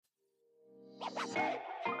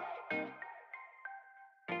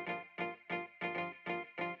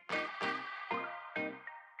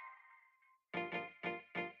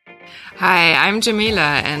Hi, I'm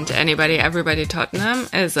Jamila, and Anybody Everybody Tottenham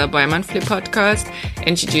is a bi-monthly podcast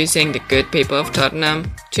introducing the good people of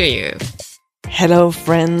Tottenham to you. Hello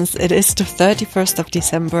friends, it is the 31st of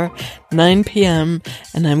December, 9 p.m.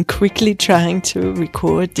 and I'm quickly trying to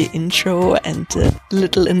record the intro and the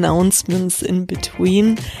little announcements in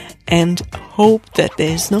between and hope that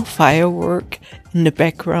there's no firework in the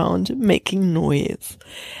background making noise.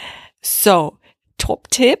 So, top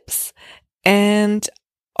tips, and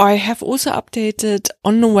I have also updated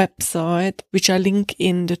on the website, which I link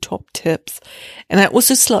in the top tips. And I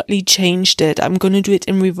also slightly changed it. I'm going to do it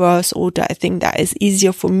in reverse order. I think that is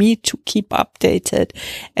easier for me to keep updated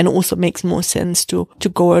and also makes more sense to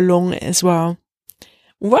go along as well.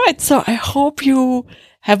 Right. So I hope you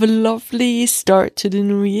have a lovely start to the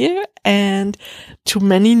new year and to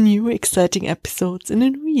many new exciting episodes in the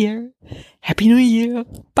new year. Happy New Year.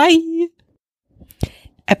 Bye.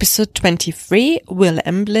 Episode 23, Will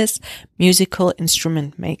Embliss, musical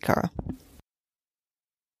instrument maker.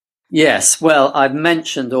 Yes, well, I've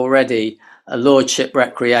mentioned already a Lordship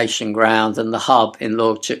Recreation Ground, and the hub in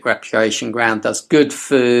Lordship Recreation Ground does good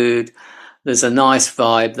food. There's a nice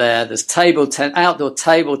vibe there. There's outdoor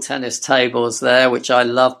table tennis tables there, which I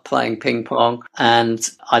love playing ping pong, and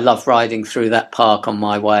I love riding through that park on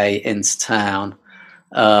my way into town.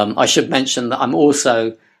 I should mention that I'm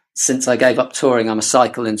also, since I gave up touring, I'm a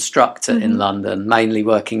cycle instructor in London, mainly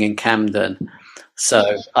working in Camden.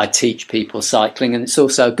 So I teach people cycling, and it's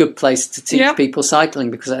also a good place to teach people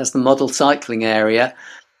cycling because it has the model cycling area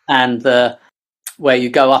and where you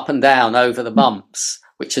go up and down over the bumps,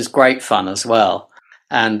 which is great fun as well,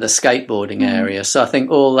 and the skateboarding area. So I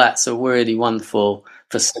think all that's a really wonderful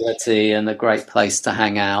facility and a great place to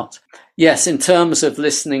hang out. Yes, in terms of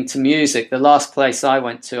listening to music, the last place I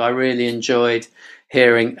went to, I really enjoyed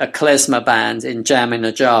hearing a klezmer band in Jam in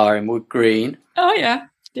a Jar in Wood Green. Oh, yeah.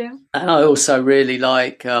 Yeah. And I also really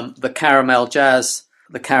like the Caramel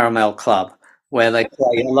Club, where they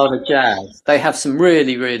play a lot of jazz. They have some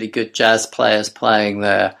really, really good jazz players playing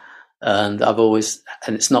there. And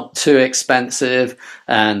it's not too expensive.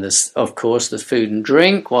 And there's food and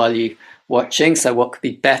drink while you're watching. So what could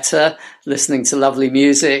be better? Listening to lovely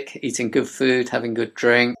music, eating good food, having good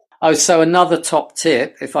drink. Oh, so another top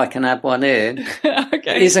tip, if I can add one in,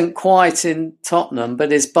 Okay. Isn't quite in Tottenham,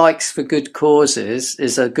 but is Bikes for Good Causes,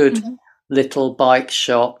 is a good little bike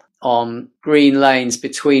shop on Green Lanes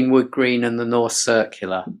between Wood Green and the North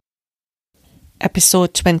Circular.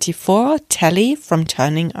 Episode 24, Tally from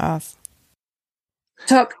Turning Earth.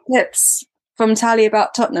 Top tips from Tally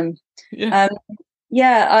about Tottenham. I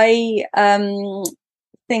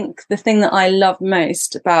think the thing that I love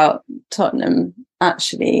most about Tottenham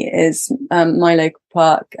actually is my local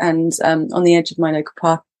park, and on the edge of my local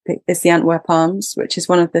park is the Antwerp Arms, which is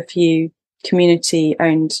one of the few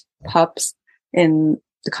community-owned pubs in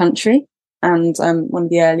the country, and one of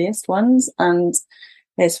the earliest ones. And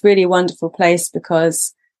it's really a wonderful place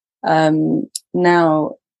because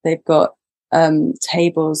now they've got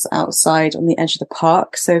tables outside on the edge of the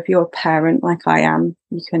park. So if you're a parent like I am,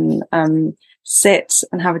 you can sit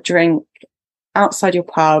and have a drink outside your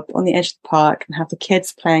pub on the edge of the park and have the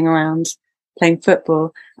kids playing around, playing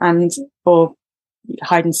football or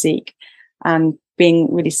hide and seek, and being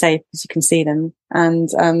really safe because you can see them. And,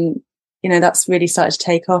 that's really started to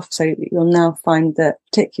take off. So you'll now find that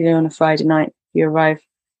particularly on a Friday night, if you arrive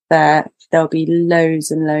there, there'll be loads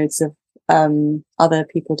and loads of other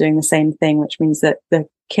people doing the same thing, which means that the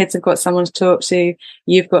kids have got someone to talk to,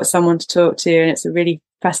 you've got someone to talk to, and it's a really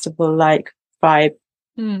festival-like vibe.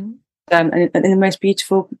 And in the most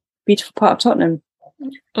beautiful part of Tottenham.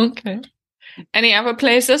 Okay. Any other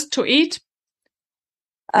places to eat?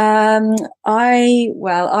 I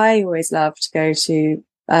always love to go to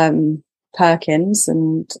Perkins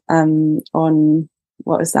and on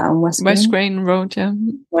what is that, on West Green? West Green Road, yeah.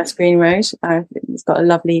 West Green Road. It's got a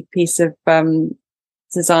lovely piece of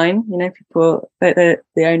design. People, the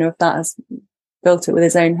owner of that has built it with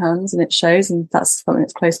his own hands, and it shows, and that's something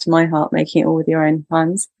that's close to my heart, making it all with your own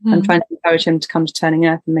hands. I'm trying to encourage him to come to Turning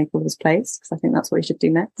Earth and make all his plates, because I think that's what he should do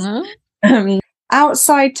next.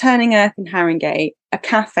 Outside Turning Earth in Haringey, a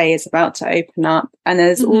cafe is about to open up, and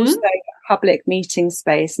there's also a public meeting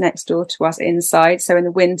space next door to us inside. So in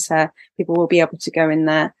the winter, people will be able to go in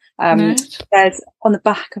there. There's on the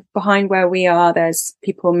back of behind where we are, there's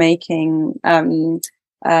people making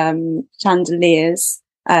chandeliers.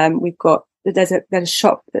 There's a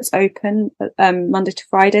shop that's open Monday to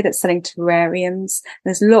Friday that's selling terrariums.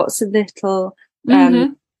 There's lots of little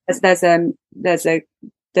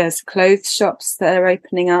there's clothes shops that are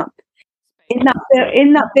opening up in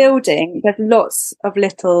that building. There's lots of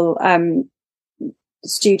little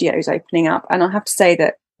studios opening up. And I have to say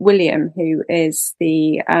that William, who is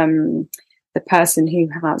the person who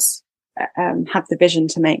has had the vision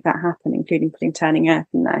to make that happen, including putting Turning Earth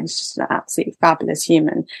in there, he's just an absolutely fabulous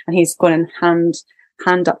human. And he's gone and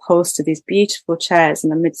hand upholstered these beautiful chairs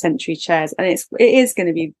and the mid-century chairs. And it is going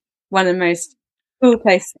to be one of the most cool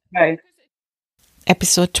places to go.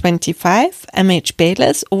 Episode 25, MH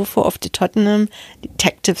Bayliss, author of the Tottenham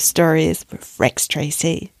Detective Stories with Rex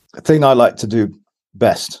Tracy. The thing I like to do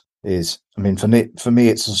best is, I mean, for me,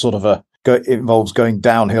 it's a sort of it involves going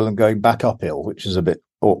downhill and going back uphill, which is a bit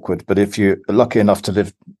awkward. But if you're lucky enough to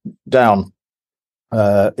live down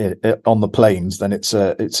on the plains, then it's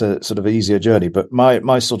a sort of easier journey. But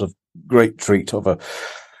my sort of great treat of a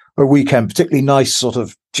weekend, particularly nice sort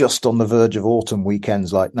of just on the verge of autumn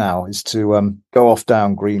weekends like now, is to go off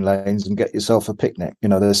down Green Lanes and get yourself a picnic. You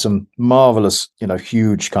know, there's some marvelous,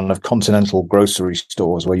 huge kind of continental grocery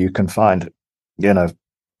stores where you can find,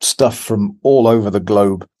 stuff from all over the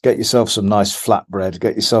globe. Get yourself some nice flatbread,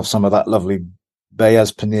 get yourself some of that lovely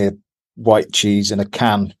Beyaz Paneer white cheese in a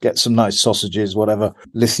can, get some nice sausages, whatever,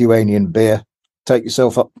 Lithuanian beer, take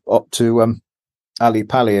yourself up to Ali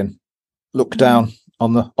Pali and look down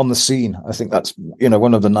on the scene. I think that's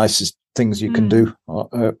one of the nicest things you can do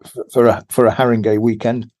for a Haringey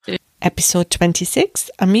weekend. Episode 26,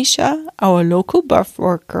 Amisha, our local birth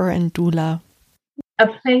worker and doula. A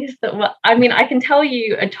place that I can tell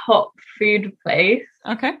you a top food place.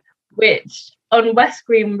 Okay. Which on West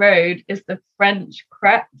Green Road is the French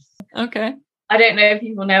Crepes. Okay. I don't know if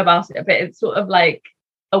people know about it, but it's sort of like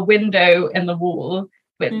a window in the wall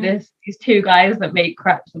with these two guys that make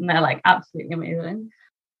crepes, and they're like absolutely amazing.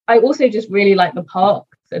 I also just really like the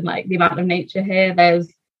parks and like the amount of nature here. There's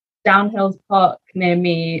Downhills Park near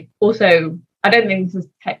me. Also, I don't think this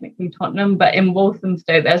is technically Tottenham, but in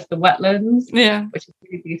Walthamstow there's the wetlands, which is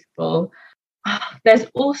really beautiful. There's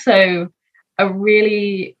also a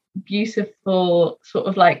really beautiful sort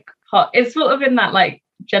of like park. It's sort of in that like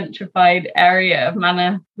gentrified area of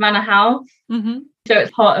Manor House. Mm-hmm. So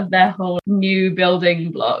it's part of their whole new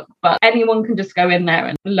building block, but anyone can just go in there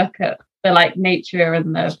and look at the like nature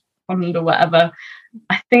and the pond or whatever.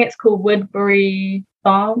 I think it's called Woodbury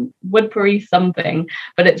something,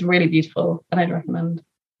 but it's really beautiful and I'd recommend.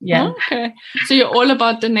 Yeah. Okay. So you're all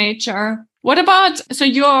about the nature. What about, so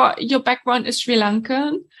your background is Sri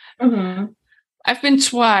Lankan? Mm-hmm. I've been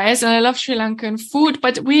twice and I love Sri Lankan food,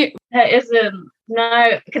 but there isn't.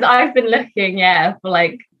 No, because I've been looking, for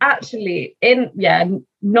like actually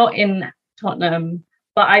not in Tottenham,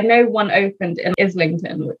 but I know one opened in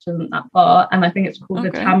Islington, which isn't that far, and I think it's called the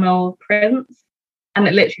Tamil Prince, and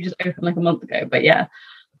it literally just opened like a month ago. But yeah,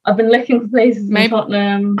 I've been looking for places in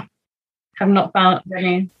Tottenham, have not found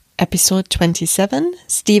any. Episode 27,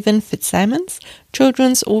 Stephen Fitzsimons,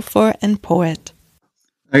 children's author and poet.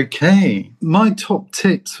 Okay, my top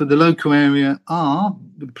tips for the local area are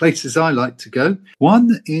the places I like to go.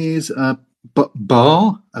 One is a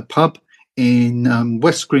pub in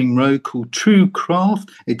West Green Road called True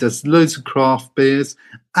Craft. It does loads of craft beers,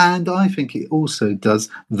 and I think it also does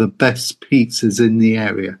the best pizzas in the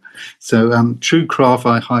area. So True Craft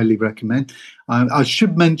I highly recommend. I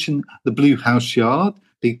should mention the Blue House Yard,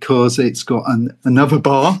 because it's got another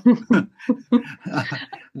bar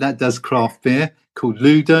that does craft beer called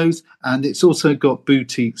Ludo's, and it's also got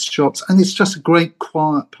boutique shops, and it's just a great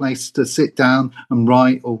quiet place to sit down and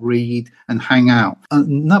write or read and hang out.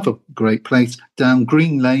 Another great place down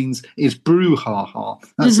Green Lanes is Brouhaha.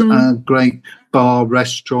 That's a great bar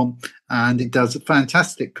restaurant, and it does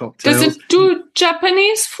fantastic cocktails. Does it do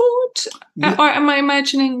Japanese food? Yeah. Or am I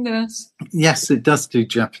imagining this? Yes, it does do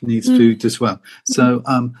Japanese food as well. So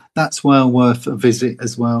that's well worth a visit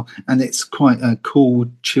as well. And it's quite a cool,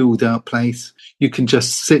 chilled out place. You can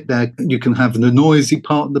just sit there. You can have the noisy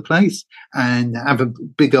part of the place and have a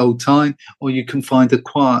big old time, or you can find a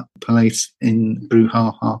quiet place in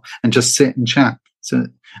Brouhaha and just sit and chat. So,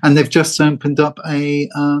 and they've just opened up a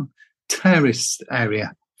terraced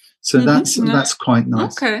area. So that's quite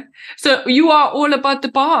nice. Okay. So you are all about the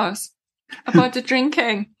bars, about the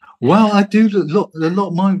drinking. Well, I do a lot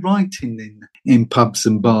of my writing in pubs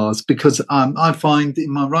and bars, because I find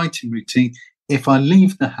in my writing routine, if I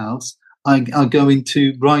leave the house, I go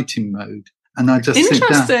into writing mode and I just sit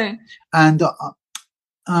down. And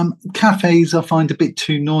cafes I find a bit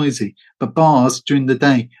too noisy, but bars during the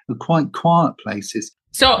day are quite quiet places.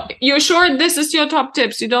 So you're sure this is your top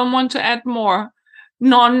tips? You don't want to add more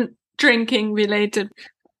non-drinking related?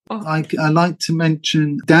 Oh. I like to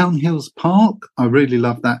mention Downhills Park. I really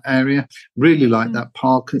love that area. Really like that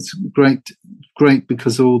park. It's great great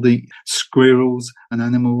because all the squirrels and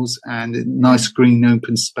animals and nice green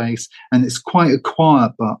open space. And it's quite a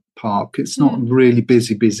quiet park. It's not really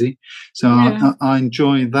busy. So I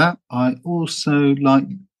enjoy that. I also like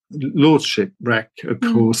Lordship Rec, of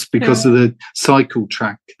course, because of the cycle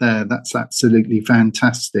track there. That's absolutely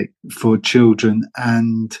fantastic for children,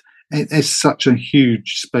 and it's such a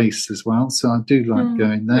huge space as well. So I do like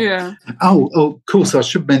going there. Yeah. Oh, of course, I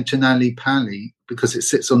should mention Ali Pali because it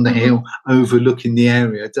sits on the hill overlooking the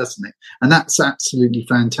area, doesn't it? And that's absolutely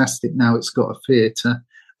fantastic. Now it's got a theatre.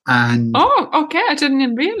 And okay, I didn't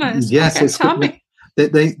even realise. Yes, okay, it's got.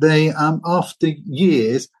 They after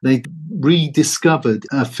years they rediscovered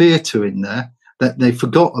a theatre in there that they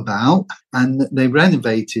forgot about, and they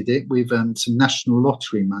renovated it with some National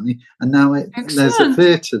Lottery money, and now there's a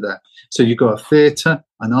theatre there. So you've got a theatre,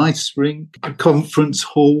 an ice rink, a conference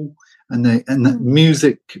hall, and the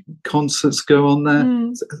music concerts go on there,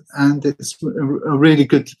 and it's a really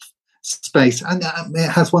good space, and it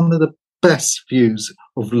has one of the best views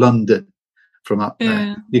of London from up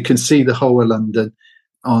there. You can see the whole of London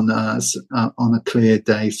on a clear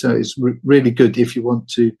day, so it's really good if you want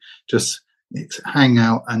to just hang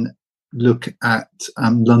out and look at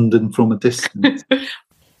London from a distance.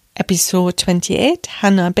 Episode 28,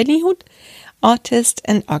 Hannah Bennyhood, artist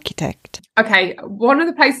and architect. Okay, one of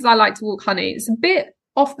the places I like to walk, honey, it's a bit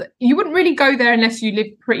off. You wouldn't really go there unless you live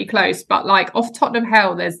pretty close, but like off Tottenham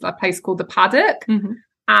Hill, there's a place called the Paddock.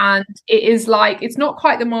 And it is like, it's not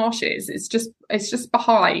quite the marshes. It's just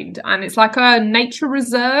behind, and it's like a nature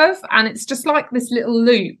reserve, and it's just like this little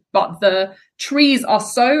loop, but the trees are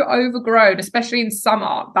so overgrown, especially in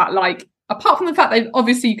summer, that like, apart from the fact that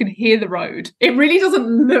obviously you can hear the road, it really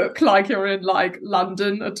doesn't look like you're in like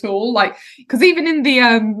London at all. Like, because even in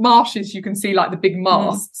the marshes, you can see like the big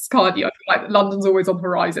masts, can't you? I feel like London's always on the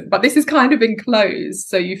horizon, but this is kind of enclosed,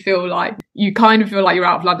 so you kind of feel like you're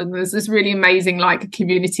out of London. There's this really amazing like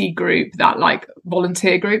community group, that like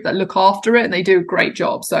volunteer group that look after it, and they do a great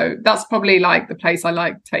job. So that's probably like the place I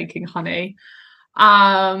like taking honey.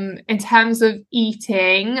 In terms of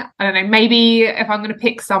eating, I don't know, maybe if I'm going to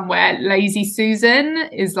pick somewhere, Lazy Susan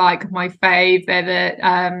is like my fave. They're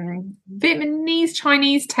the Vietnamese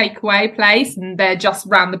Chinese takeaway place, and they're just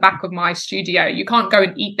round the back of my studio. You can't go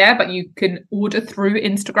and eat there, but you can order through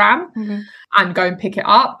Instagram and go and pick it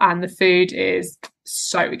up, and the food is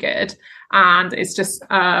so good. And it's just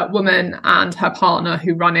a woman and her partner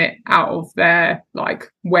who run it out of their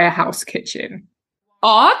like warehouse kitchen.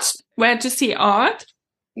 Art? Where to see art?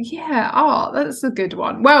 Yeah, art. That's a good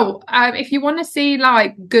one. Well, if you want to see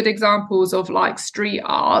like good examples of like street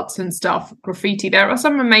art and stuff, graffiti, there are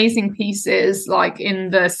some amazing pieces like in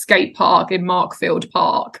the skate park in Markfield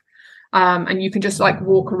Park. And you can just like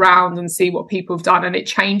walk around and see what people have done, and it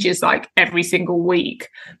changes like every single week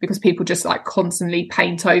because people just like constantly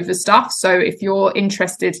paint over stuff. So if you're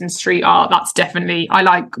interested in street art, that's definitely, I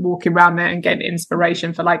like walking around there and getting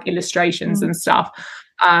inspiration for like illustrations and stuff.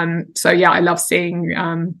 So yeah, I love seeing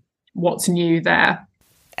what's new there.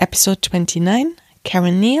 Episode 29,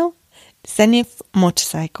 Karen Neal, Zenith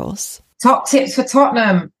Motorcycles. Top tips for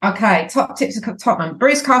Tottenham. Okay, top tips for Tottenham.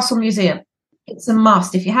 Bruce Castle Museum. It's a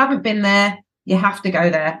must. If you haven't been there, you have to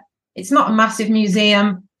go there. It's not a massive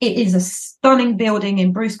museum. It is a stunning building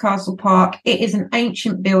in Bruce Castle Park. It is an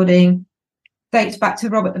ancient building, dates back to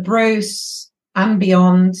Robert the Bruce and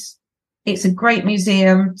beyond. It's a great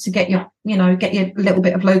museum to get your little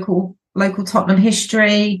bit of local Tottenham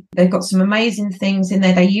history. They've got some amazing things in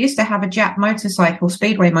there. They used to have a Jack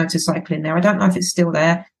Speedway motorcycle in there. I don't know if it's still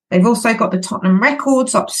there. They've also got the Tottenham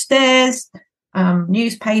records upstairs.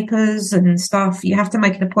 Newspapers and stuff. You have to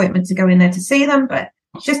make an appointment to go in there to see them, but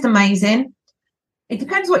it's just amazing. It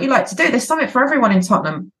depends what you like to do. There's something for everyone in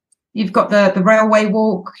Tottenham. You've got the railway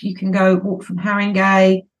walk. You can go walk from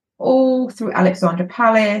Haringey all through Alexandra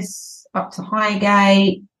Palace up to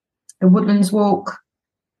Highgate, the Woodlands Walk.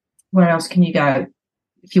 Where else can you go?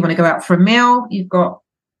 If you want to go out for a meal, you've got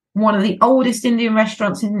one of the oldest Indian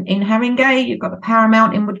restaurants in Haringey. You've got the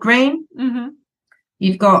Paramount in Wood Green.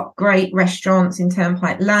 You've got great restaurants in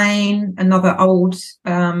Turnpike Lane, another old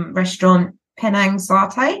restaurant, Penang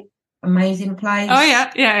Satay, amazing place. Oh,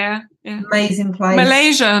 yeah. Amazing place.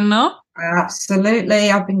 Malaysia, no? Absolutely.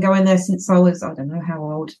 I've been going there since I was, I don't know how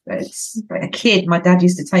old, but it's a kid. My dad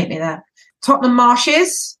used to take me there. Tottenham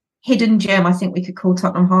Marshes, hidden gem, I think we could call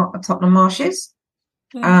Tottenham Marshes.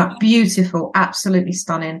 Beautiful, absolutely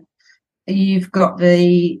stunning. You've got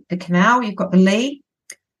the canal, you've got the Lee.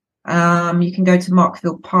 You can go to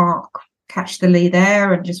Markfield Park, catch the Lee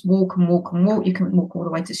there and just walk and walk and walk. You can walk all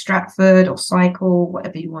the way to Stratford or cycle,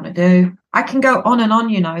 whatever you want to do. I can go on and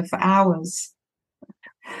on, for hours.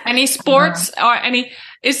 Any sports or any?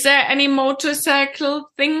 Is there any motorcycle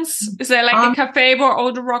things? Is there like a cafe where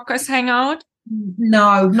all the rockers hang out?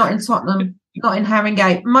 No, not in Tottenham, not in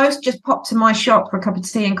Haringey. Most just pop to my shop for a cup of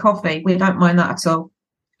tea and coffee. We don't mind that at all.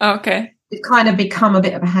 Okay. It's kind of become a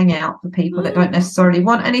bit of a hangout for people that don't necessarily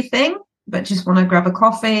want anything, but just want to grab a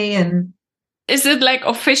coffee. And is it like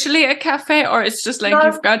officially a cafe, or it's just like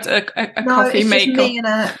you've got a coffee maker?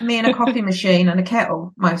 Just me and a coffee machine and a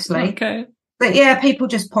kettle mostly. Okay. But yeah, people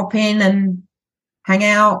just pop in and hang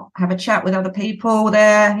out, have a chat with other people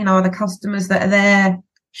there, other customers that are there,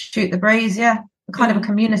 shoot the breeze. Yeah, kind of a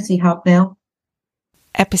community hub now.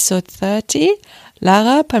 Episode 30,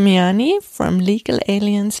 Lara Pamiani from Legal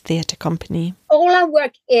Aliens Theatre Company. All our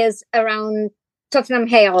work is around Tottenham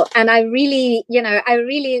Hale, and I really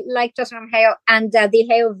like Tottenham Hale, and the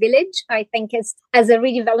Hale Village. I think as a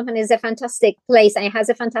redevelopment is a fantastic place, and it has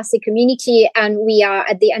a fantastic community, and we are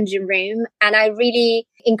at the engine room, and I really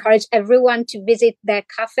encourage everyone to visit their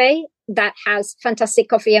cafe that has fantastic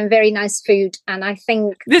coffee and very nice food. And I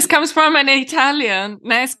think this comes from an Italian.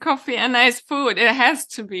 Nice coffee and nice food. It has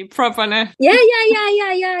to be proper. Yeah.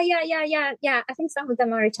 I think some of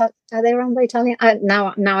them are Italian. Are they run by Italian?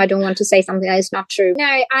 Now I don't want to say something that is not true. No,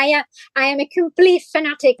 I am a complete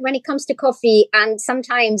fanatic when it comes to coffee, and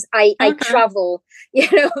sometimes I travel,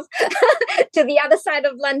 to the other side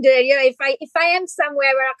of London. If I am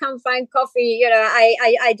somewhere where I can't find coffee,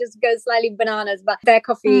 I just go slightly bananas. But their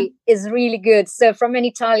coffee is really good. So from an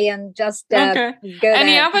Italian, just go Any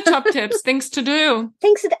there. other top tips, things to do?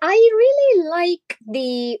 Things that I really like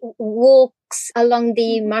the walks along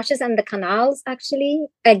the marshes and the canals, actually.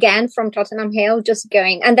 Again, from Tottenham Hale, just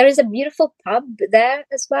going. And there is a beautiful pub there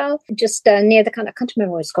as well, just near the canal. I can't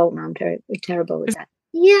remember what it's called now. I'm terrible with that.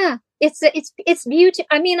 Yeah. It's beautiful.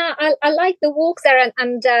 I mean, I like the walks there,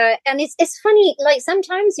 and it's funny. Like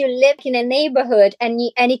sometimes you live in a neighborhood and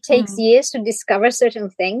it takes years to discover certain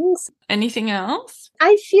things. Anything else?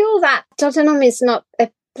 I feel that Tottenham is not a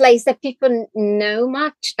place that people know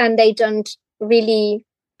much, and they don't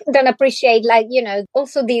appreciate,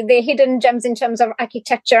 also the hidden gems in terms of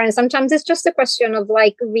architecture. And sometimes it's just a question of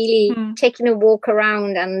really taking a walk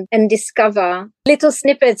around and discover little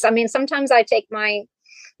snippets. I mean, sometimes I take my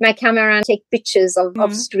camera and take pictures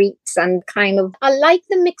of streets, and I like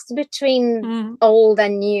the mix between old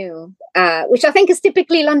and new, which I think is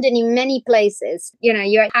typically London in many places.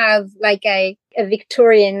 You have like a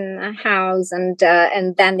Victorian house, and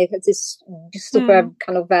then there's this superb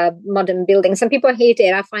kind of modern building. Some people hate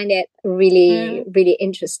it. I find it really, really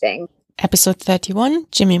interesting. Episode 31,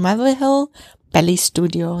 Jimmy Motherhill, Belly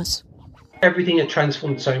Studios. Everything had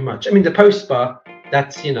transformed so much. I mean, the Post Bar,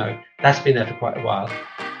 that's been there for quite a while.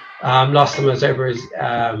 Last time I was over is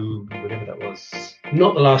whatever that was.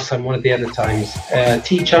 Not the last time, one of the other times.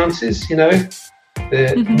 Tea Chances, the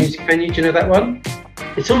music venue. Do you know that one?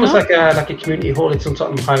 It's almost like a community hall. It's on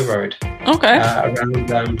Tottenham High Road. Okay.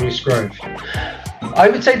 Around Bruce Grove. I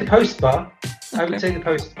would say the Post Bar.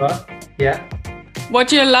 Yeah. What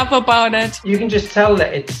do you love about it? You can just tell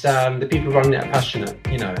that it's the people running it are passionate,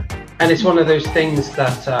 And it's one of those things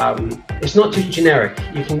that it's not too generic.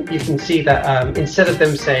 You can see that instead of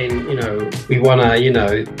them saying, we want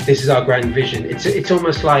to, this is our grand vision. It's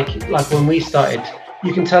almost like when we started.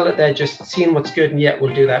 You can tell that they're just seeing what's good, and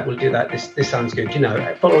we'll do that. This sounds good,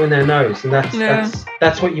 following their nose, and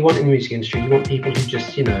that's what you want in the music industry. You want people who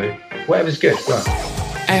just, whatever's good. Well,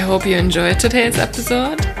 I hope you enjoyed today's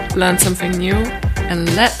episode, learned something new,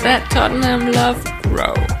 and let that Tottenham love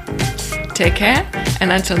grow. Take care,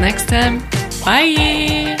 and until next time,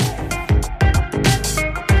 bye!